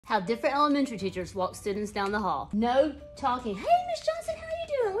how different elementary teachers walk students down the hall. No talking. Hey, Miss Johnson, how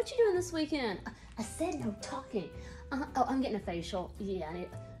you doing? What you doing this weekend? I said no talking. Oh, I'm getting a facial. Yeah,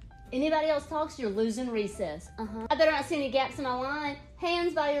 anybody else talks, you're losing recess. I better not see any gaps in my line.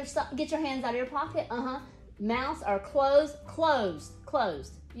 Hands by your side. Get your hands out of your pocket. Mouths are closed.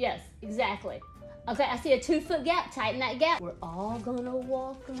 Closed. Yes, exactly. Okay, I see a 2-foot gap. Tighten that gap. We're all gonna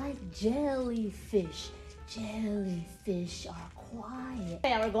walk like jellyfish. Jellyfish are quiet.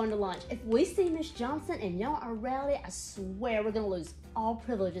 Okay, we're going to lunch. If we see Miss Johnson and y'all are rowdy, I swear we're gonna lose all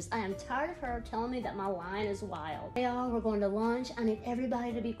privileges. I am tired of her telling me that my line is wild. Hey y'all, we're going to lunch. I need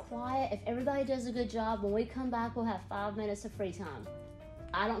everybody to be quiet. If everybody does a good job, when we come back, we'll have 5 minutes of free time.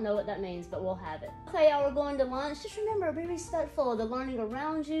 I don't know what that means, but we'll have it. Okay, y'all, we're going to lunch. Just remember, be respectful of the learning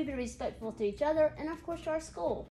around you, be respectful to each other, and of course to our school.